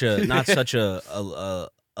such a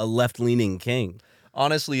left leaning king.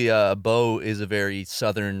 Honestly, Bo is a very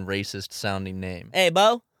Southern racist sounding name. Hey,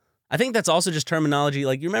 Bo. I think that's also just terminology.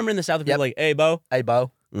 Like, you remember in the South, people like, hey, Bo? Hey,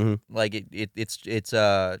 Bo. Mm-hmm. Like,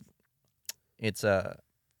 it's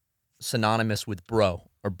synonymous with bro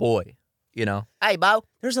or boy, you know? Hey, Bo.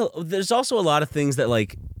 There's also a lot of things that,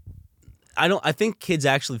 like, I think kids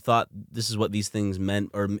actually thought this is what these things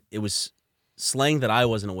meant, or it was slang that I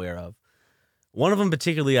wasn't aware of. One of them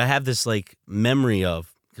particularly I have this, like, memory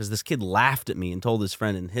of, because this kid laughed at me and told his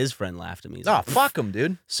friend, and his friend laughed at me. Oh, fuck him,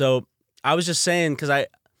 dude. So I was just saying, because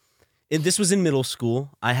this was in middle school,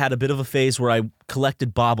 I had a bit of a phase where I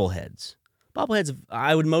collected bobbleheads. Bobbleheads,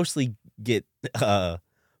 I would mostly get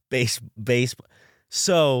base.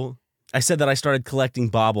 So I said that I started collecting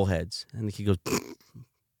bobbleheads, and the kid goes,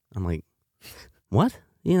 I'm like, what?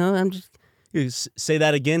 You know, you say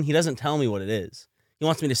that again. He doesn't tell me what it is. He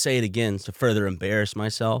wants me to say it again to further embarrass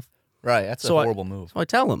myself. Right, that's a horrible move. So I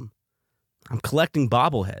tell him, I'm collecting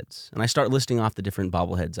bobbleheads, and I start listing off the different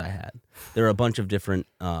bobbleheads I had. There are a bunch of different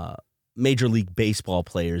Major League Baseball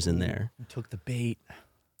players in there. You took the bait.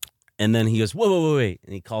 And then he goes, whoa, wait.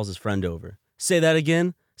 And he calls his friend over. Say that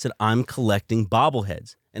again. I said, I'm collecting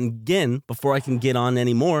bobbleheads. And again, before I can get on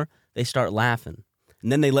anymore, they start laughing.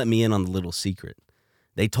 And then they let me in on the little secret.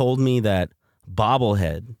 They told me that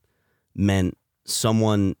bobblehead meant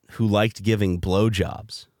someone who liked giving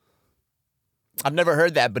blowjobs. I've never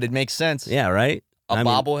heard that, but it makes sense. Yeah, right? A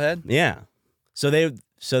bobblehead? Yeah. So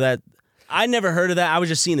that I never heard of that. I was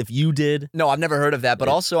just seeing if you did. No, I've never heard of that, but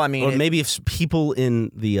also, I mean... Or maybe if people in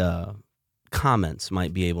the comments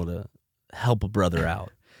might be able to help a brother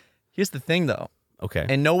out. Here's the thing, though. Okay.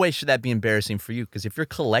 In no way should that be embarrassing for you, because if you're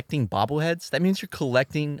collecting bobbleheads, that means you're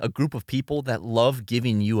collecting a group of people that love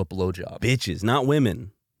giving you a blowjob. Bitches, not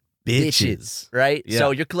women. Bitches. Right? Yeah.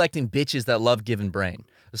 So you're collecting bitches that love giving brain.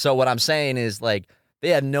 So what I'm saying is, like, they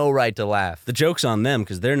have no right to laugh. The joke's on them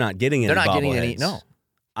because they're not getting any bobbleheads. They're not getting any, no.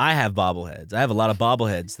 I have bobbleheads. I have a lot of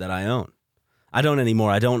bobbleheads that I own. I don't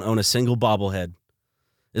anymore. I don't own a single bobblehead.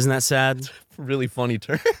 Isn't that sad? Really funny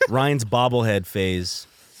term. Ryan's bobblehead phase.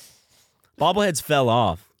 Bobbleheads fell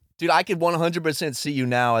off. Dude, I could 100% see you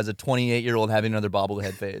now as a 28-year-old having another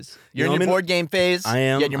bobblehead phase. You're in your board game phase. I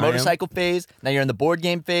am. You had your motorcycle phase. Now you're in the board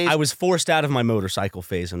game phase. I was forced out of my motorcycle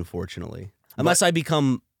phase, unfortunately. Unless I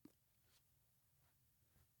become...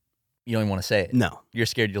 You don't even want to say it. No. You're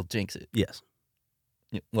scared you'll jinx it. Yes.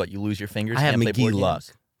 What, you lose your fingers? I have Can't play McGee board luck.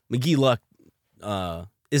 games? McGee luck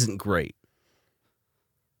isn't great.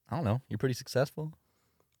 I don't know. You're pretty successful.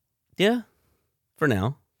 Yeah. For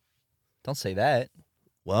now. Don't say that.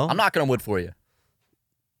 Well, I'm knocking on wood for you.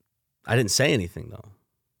 I didn't say anything, though.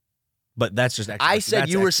 But that's just extra. I said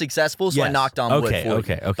you were successful, so Yes. I knocked on wood for you.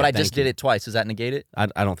 Okay. But I just did it twice. Does that negate it?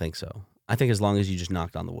 I don't think so. I think as long as you just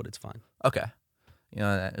knocked on the wood, it's fine. Okay. You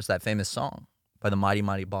know, there's that famous song by the Mighty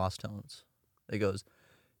Mighty Boss Tones. It goes,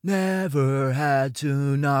 never had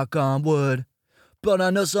to knock on wood, but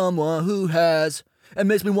I know someone who has. It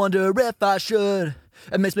makes me wonder if I should.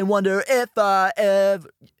 It makes me wonder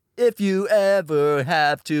if you ever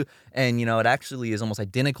have to. And, you know, it actually is almost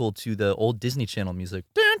identical to the old Disney Channel music.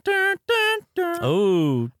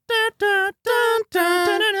 Oh.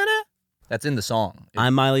 That's in the song.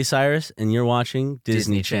 I'm Miley Cyrus, and you're watching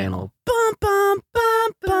Disney Channel. Bum, bum,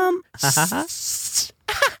 bum, bum.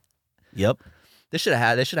 Yep. They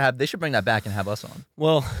should bring that back and have us on.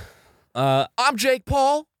 Well, I'm Jake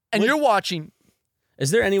Paul, and you're watching.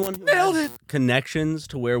 Is there anyone who Nailed has it. connections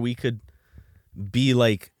to where we could be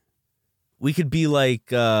like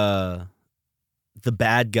the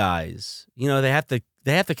bad guys? You know, they have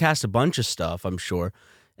to cast a bunch of stuff, I'm sure.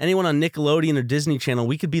 Anyone on Nickelodeon or Disney Channel,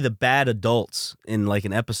 we could be the bad adults in like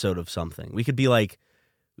an episode of something. We could be like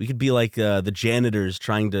the janitors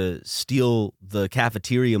trying to steal the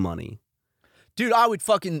cafeteria money. Dude, I would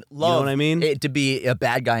fucking love You know what I mean? it to be a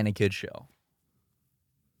bad guy in a kid's show.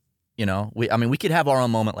 You know, we could have our own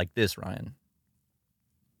moment like this, Ryan.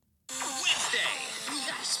 Wednesday, we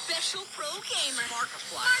got a special pro gamer.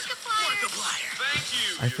 Markiplier. Thank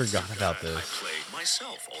you. I forgot about I this. play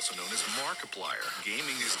myself, also known as Markiplier.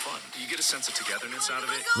 Gaming is fun. You get a sense of togetherness out of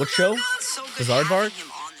it. What show? So good Bizarre Bard? having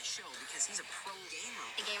him on the show because he's a pro gamer.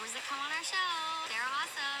 The gamers that come on our show, they're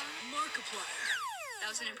awesome. Markiplier. That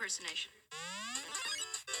was an impersonation.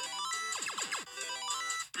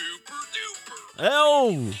 Booper duper.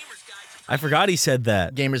 Oh, I forgot he said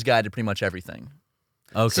that. Gamer's Guide to pretty much everything.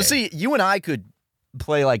 Okay. So see, you and I could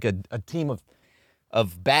play like a team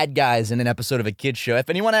of bad guys in an episode of a kid's show. If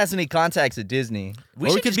anyone has any contacts at Disney,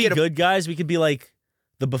 we could be good guys. We could be like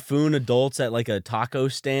the buffoon adults at like a taco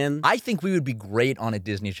stand. I think we would be great on a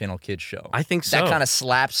Disney Channel kids show. I think so. That kind of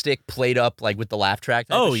slapstick played up like with the laugh track.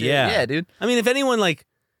 Type Oh of shit. yeah, dude. I mean, if anyone like,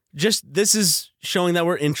 just this is showing that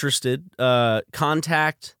we're interested.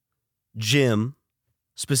 Contact Jim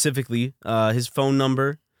specifically. His phone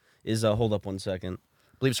number is hold up 1 second.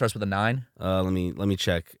 I believe it starts with a 9. Let me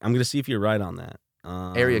check. I'm gonna see if you're right on that.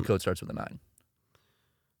 Area code starts with a 9.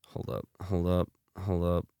 Hold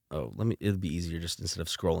up. Oh, it'll be easier just instead of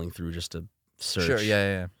scrolling through just to search. Sure,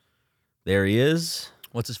 yeah. There he is.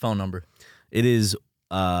 What's his phone number? It is,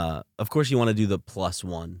 of course you want to do the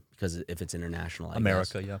 +1 because if it's international, I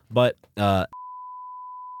America, guess. yeah. But,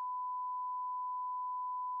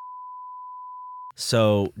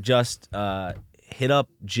 so just hit up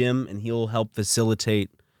Jim and he'll help facilitate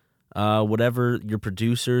whatever your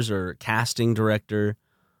producers or casting director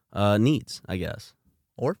needs, I guess.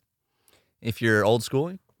 Or if you're old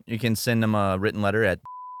school, you can send them a written letter at.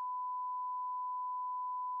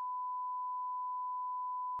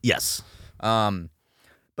 Yes. But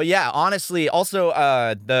yeah, honestly, also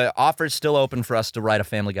the offer's still open for us to write a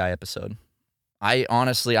Family Guy episode. I'm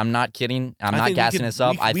not kidding. I'm not gassing this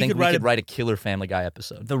up. I think we could write a killer Family Guy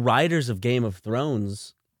episode. The writers of Game of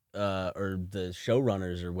Thrones, or the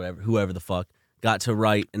showrunners or whoever the fuck, got to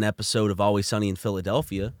write an episode of Always Sunny in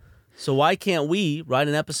Philadelphia. So why can't we write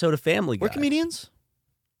an episode of Family Guy?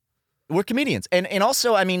 We're comedians. And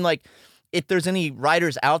also, I mean, like, if there's any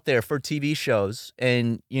writers out there for TV shows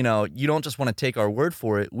and, you don't just want to take our word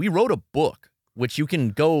for it, we wrote a book, which you can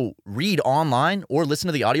go read online or listen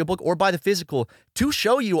to the audiobook or buy the physical to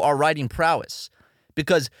show you our writing prowess.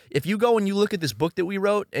 Because if you go and you look at this book that we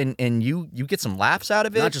wrote and you get some laughs out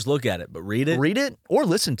of it. Not just look at it, but read it. Read it or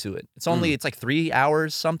listen to it. It's like 3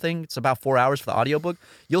 hours something. It's about 4 hours for the audiobook.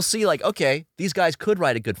 You'll see like, okay, these guys could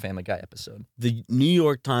write a good Family Guy episode. The New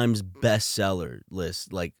York Times bestseller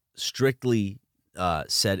list, like, strictly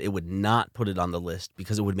said it would not put it on the list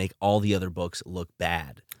because it would make all the other books look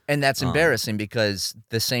bad. And that's embarrassing because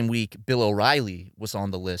the same week Bill O'Reilly was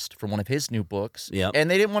on the list for one of his new books,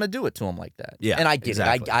 and they didn't want to do it to him like that. Yeah, and I get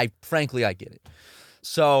it. I frankly get it.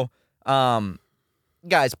 So,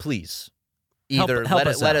 guys, please either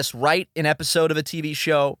let us write an episode of a TV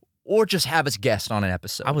show or just have us guest on an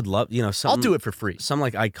episode. I would love, I'll do it for free. Some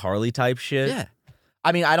like iCarly type shit. Yeah,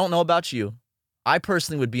 I mean, I don't know about you. I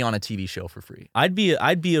personally would be on a TV show for free. I'd be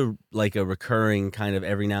a recurring kind of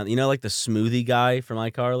every now and then, like the smoothie guy from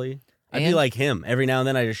iCarly. I'd be like him. Every now and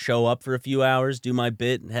then I just show up for a few hours, do my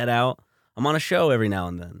bit, and head out. I'm on a show every now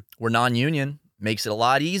and then. We're non-union. Makes it a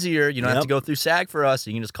lot easier. You don't have to go through SAG for us.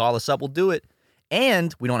 You can just call us up. We'll do it.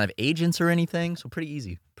 And we don't have agents or anything, so pretty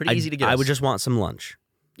easy. Pretty easy to get I us. would just want some lunch.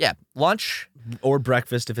 Yeah, lunch. Or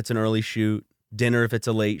breakfast if it's an early shoot. Dinner if it's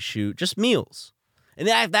a late shoot. Just meals. And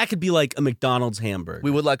that could be like a McDonald's hamburger. We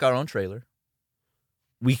would like our own trailer.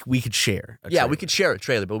 We could share. We could share a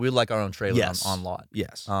trailer, but we would like our own trailer on lot.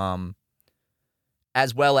 Yes.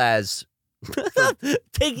 As well as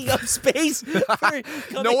taking up space.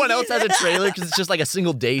 No one else has a trailer because it's just like a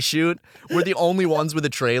single day shoot. We're the only ones with a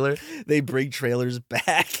trailer. They bring trailers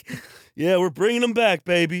back. Yeah, we're bringing them back,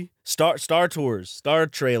 baby. Star Tours, Star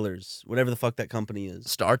Trailers, whatever the fuck that company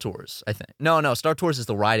is. Star Tours, I think. No, Star Tours is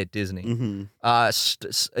the ride at Disney. Mm-hmm.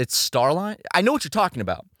 It's Starline. I know what you're talking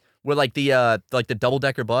about. Where like the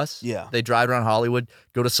double-decker bus. Yeah. They drive around Hollywood,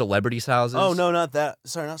 go to celebrities' houses. Oh no, not that.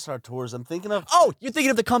 Sorry, not Star Tours. I'm thinking of. Oh, you're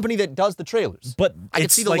thinking of the company that does the trailers. But I can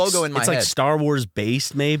see the logo in my head. It's like Star Wars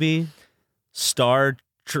based, maybe. I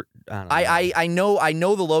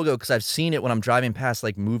know the logo because I've seen it when I'm driving past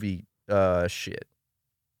like movie shit.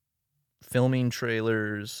 Filming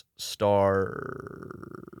trailers,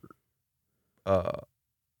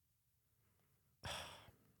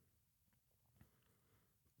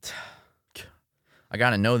 I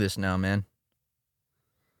gotta know this now, man.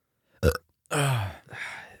 I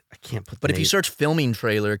can't put. But if you search filming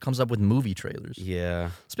trailer, it comes up with movie trailers.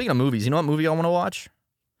 Yeah. Speaking of movies, you know what movie I want to watch?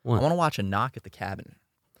 What? I want to watch A Knock at the Cabin.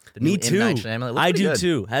 Me too. I do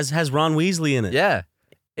too. Has Ron Weasley in it? Yeah.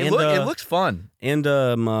 It looks fun. And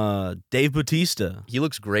Dave Bautista. He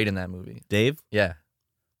looks great in that movie. Dave? Yeah.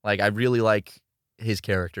 Like I really like his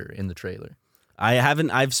character in the trailer.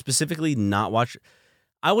 I've specifically not watched.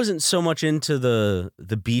 I wasn't so much into the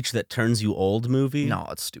Beach That Turns You Old movie. No,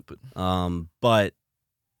 it's stupid. But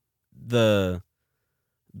the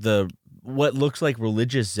what looks like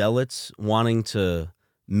religious zealots wanting to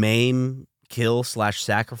maim, kill /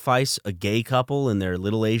 sacrifice a gay couple and their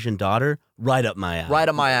little Asian daughter, right up my alley. Right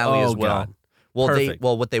up my alley as well. God. Well, Perfect.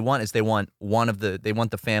 what they want is they want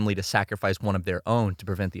the family to sacrifice one of their own to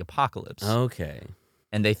prevent the apocalypse. Okay.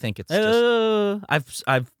 And they think it's just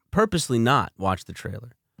I've purposely not watch the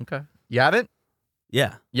trailer. Okay. You haven't?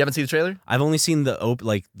 Yeah. You haven't seen the trailer? I've only seen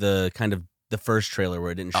the kind of the first trailer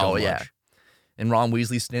where it didn't show much. Yeah. And Ron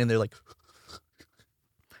Weasley standing there like,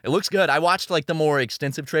 it looks good. I watched like the more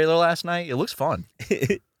extensive trailer last night. It looks fun.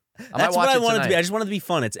 That's what I want it to be. I just want it to be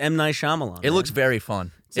fun. It's M. Night Shyamalan. It looks very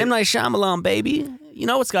fun. It's M. Night Shyamalan, baby. You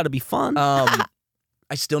know it's got to be fun.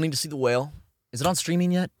 I still need to see The Whale. Is it on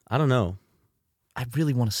streaming yet? I don't know. I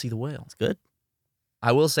really want to see The Whale. It's good.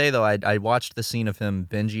 I will say, though, I watched the scene of him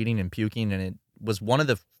binge eating and puking, and it was one of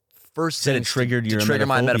the first things it triggered to your trigger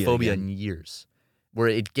my emetophobia emetophobia again. in years, where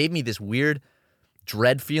it gave me this weird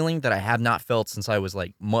dread feeling that I have not felt since I was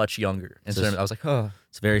like much younger. And so I was like, oh.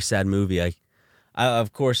 It's a very sad movie. I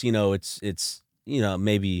of course, you know, it's you know,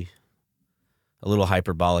 maybe a little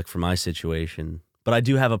hyperbolic for my situation, but I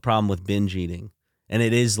do have a problem with binge eating. And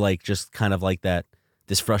it is like just kind of like that,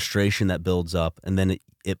 this frustration that builds up, and then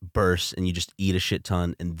it bursts and you just eat a shit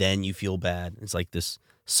ton and then you feel bad. It's like this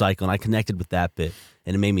cycle. And I connected with that bit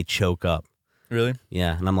and it made me choke up. Really?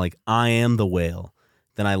 Yeah. And I'm like, I am the whale.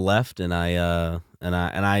 Then I left and I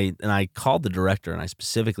called the director and I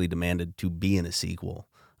specifically demanded to be in a sequel.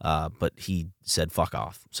 But he said, fuck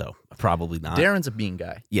off. So probably not. Darren's a bean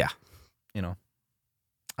guy. Yeah. You know,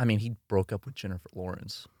 I mean, he broke up with Jennifer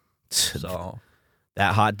Lawrence. So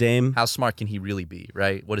that hot dame. How smart can he really be,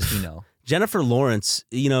 right? What does he know? Jennifer Lawrence,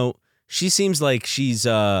 you know, she seems like she's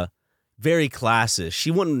very classist.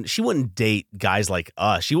 She wouldn't date guys like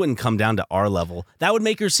us. She wouldn't come down to our level. That would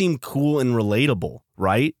make her seem cool and relatable,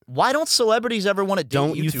 right? Why don't celebrities ever want to date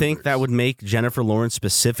Don't you think that would make Jennifer Lawrence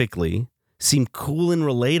specifically seem cool and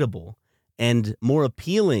relatable and more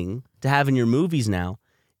appealing to have in your movies now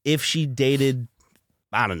if she dated,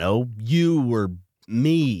 I don't know, you or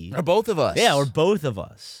me or both of us? Yeah, or both of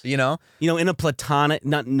us. You know, in a platonic,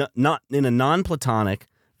 not in a non-platonic,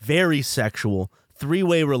 very sexual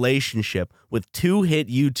three-way relationship with two hit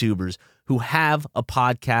YouTubers who have a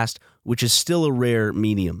podcast, which is still a rare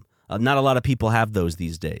medium. Not a lot of people have those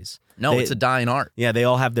these days. No, it's a dying art. Yeah, they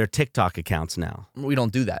all have their TikTok accounts now. We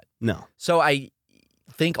don't do that. No. So I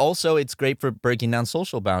think also it's great for breaking down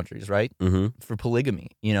social boundaries, right? Mm-hmm. For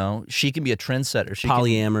polygamy, you know, she can be a trendsetter. She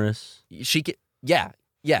polyamorous. She can, yeah.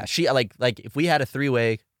 She like if we had a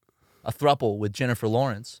three-way, a throuple with Jennifer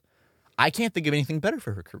Lawrence, I can't think of anything better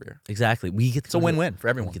for her career. Exactly. It's a win-win for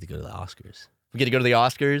everyone. We get to go to the Oscars. We get to go to the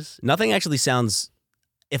Oscars. Nothing actually sounds.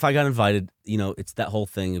 If I got invited, you know, it's that whole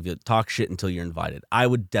thing of you talk shit until you're invited. I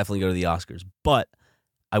would definitely go to the Oscars. But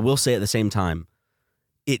I will say at the same time,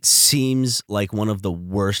 it seems like one of the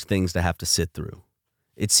worst things to have to sit through.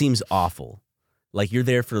 It seems awful. Like you're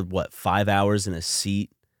there for, 5 hours in a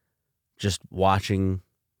seat just watching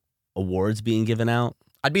awards being given out?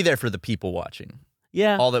 I'd be there for the people watching.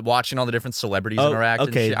 Yeah. Watching all the different celebrities interact.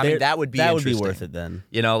 Okay. And shit. I mean, that would be worth it then.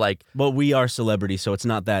 You know, like. But we are celebrities, so it's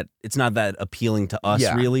not that appealing to us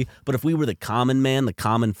really. But if we were the common man, the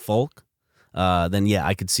common folk, then yeah,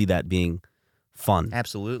 I could see that being fun.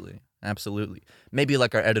 Absolutely. Maybe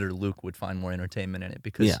like our editor Luke would find more entertainment in it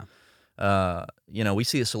because, you know, we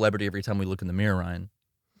see a celebrity every time we look in the mirror, Ryan.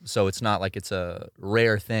 So it's not like it's a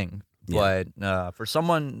rare thing. Yeah. But for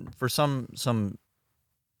some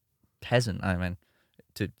peasant, I mean,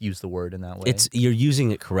 to use the word in that way. You're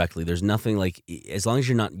using it correctly. There's nothing like, as long as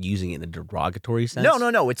you're not using it in a derogatory sense.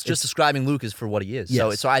 No. It's just describing Luke as for what he is.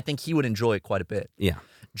 Yes. So I think he would enjoy it quite a bit. Yeah.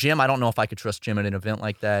 Jim, I don't know if I could trust Jim at an event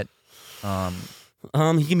like that.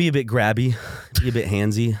 He can be a bit grabby, be a bit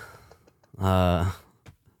handsy.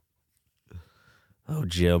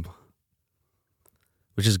 Jim.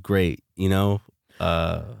 Which is great, you know?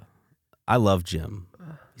 I love Jim.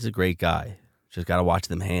 He's a great guy. Just got to watch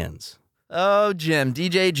them hands. Oh, Jim,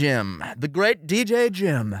 DJ Jim, the great DJ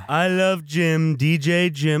Jim. I love Jim, DJ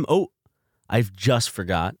Jim. Oh, I just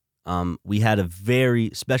forgot. We had a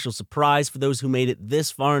very special surprise for those who made it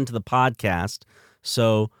this far into the podcast.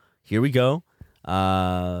 So here we go.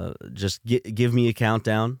 Just give me a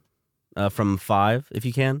countdown from 5, if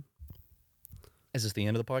you can. Is this the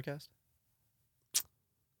end of the podcast?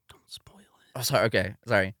 Don't spoil it. Oh, sorry. Okay,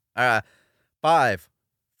 sorry. 5,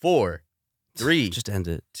 4, 3. Just end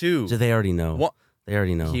it. 2. So they already know. What? They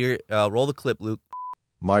already know. Here, roll the clip, Luke.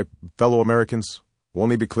 My fellow Americans, let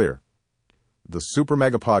me be clear. The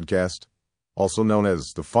SuperMega Podcast, also known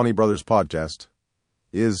as the Funny Brothers Podcast,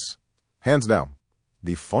 is, hands down,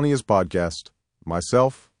 the funniest podcast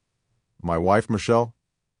myself, my wife Michelle,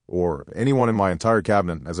 or anyone in my entire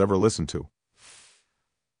cabinet has ever listened to.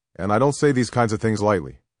 And I don't say these kinds of things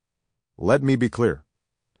lightly. Let me be clear.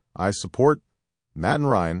 I support Matt and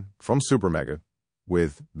Ryan from SuperMega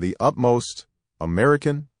with the utmost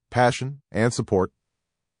American passion and support.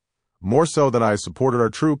 more so than I supported our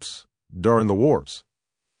troops during the wars.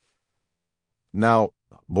 Now,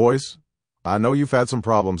 boys, I know you've had some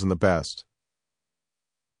problems in the past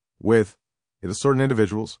with certain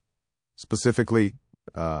individuals, specifically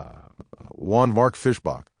one Mark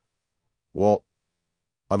Fischbach. Well,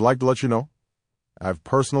 I'd like to let you know I've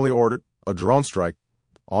personally ordered a drone strike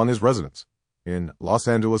on his residence in Los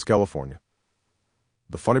Angeles, California.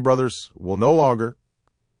 The Funny Brothers will no longer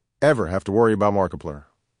ever have to worry about Markiplier.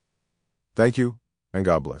 Thank you, and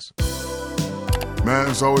God bless. Man,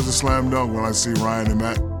 it's always a slam dunk when I see Ryan and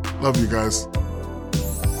Matt. Love you guys.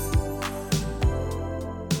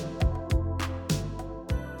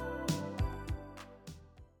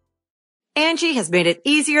 Angie has made it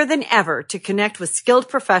easier than ever to connect with skilled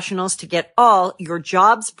professionals to get all your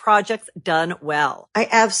jobs projects done well. I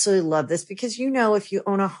absolutely love this because, you know, if you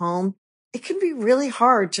own a home, it can be really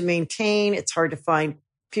hard to maintain. It's hard to find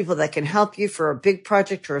people that can help you for a big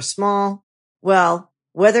project or a small. Well,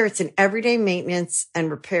 whether it's in everyday maintenance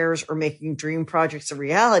and repairs or making dream projects a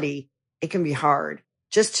reality, it can be hard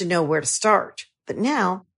just to know where to start. But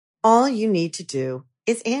now all you need to do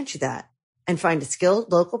is Angie that and find a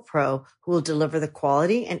skilled local pro who will deliver the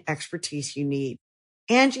quality and expertise you need.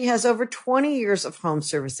 Angie has over 20 years of home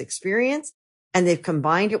service experience, and they've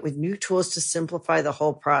combined it with new tools to simplify the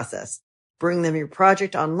whole process. Bring them your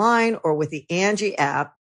project online or with the Angie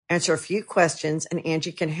app, answer a few questions, and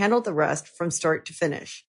Angie can handle the rest from start to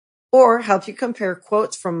finish. Or help you compare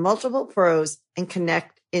quotes from multiple pros and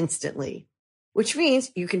connect instantly, which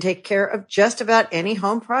means you can take care of just about any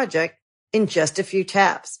home project in just a few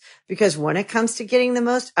taps. Because when it comes to getting the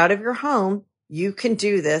most out of your home, you can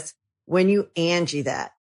do this when you Angie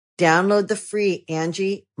that. Download the free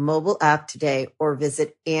Angie mobile app today or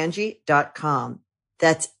visit Angie.com.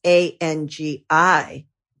 That's ANGI.com.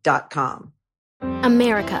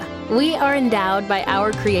 America, we are endowed by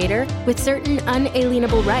our Creator with certain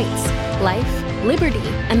unalienable rights: life, liberty,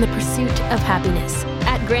 and the pursuit of happiness.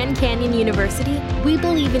 At Grand Canyon University, we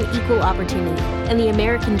believe in equal opportunity, and the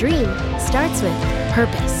American dream starts with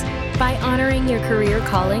purpose. By honoring your career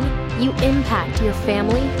calling, you impact your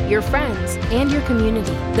family, your friends, and your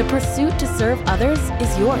community. The pursuit to serve others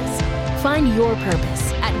is yours. Find your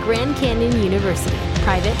purpose at Grand Canyon University.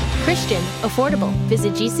 Private, Christian, affordable.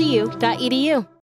 Visit gcu.edu.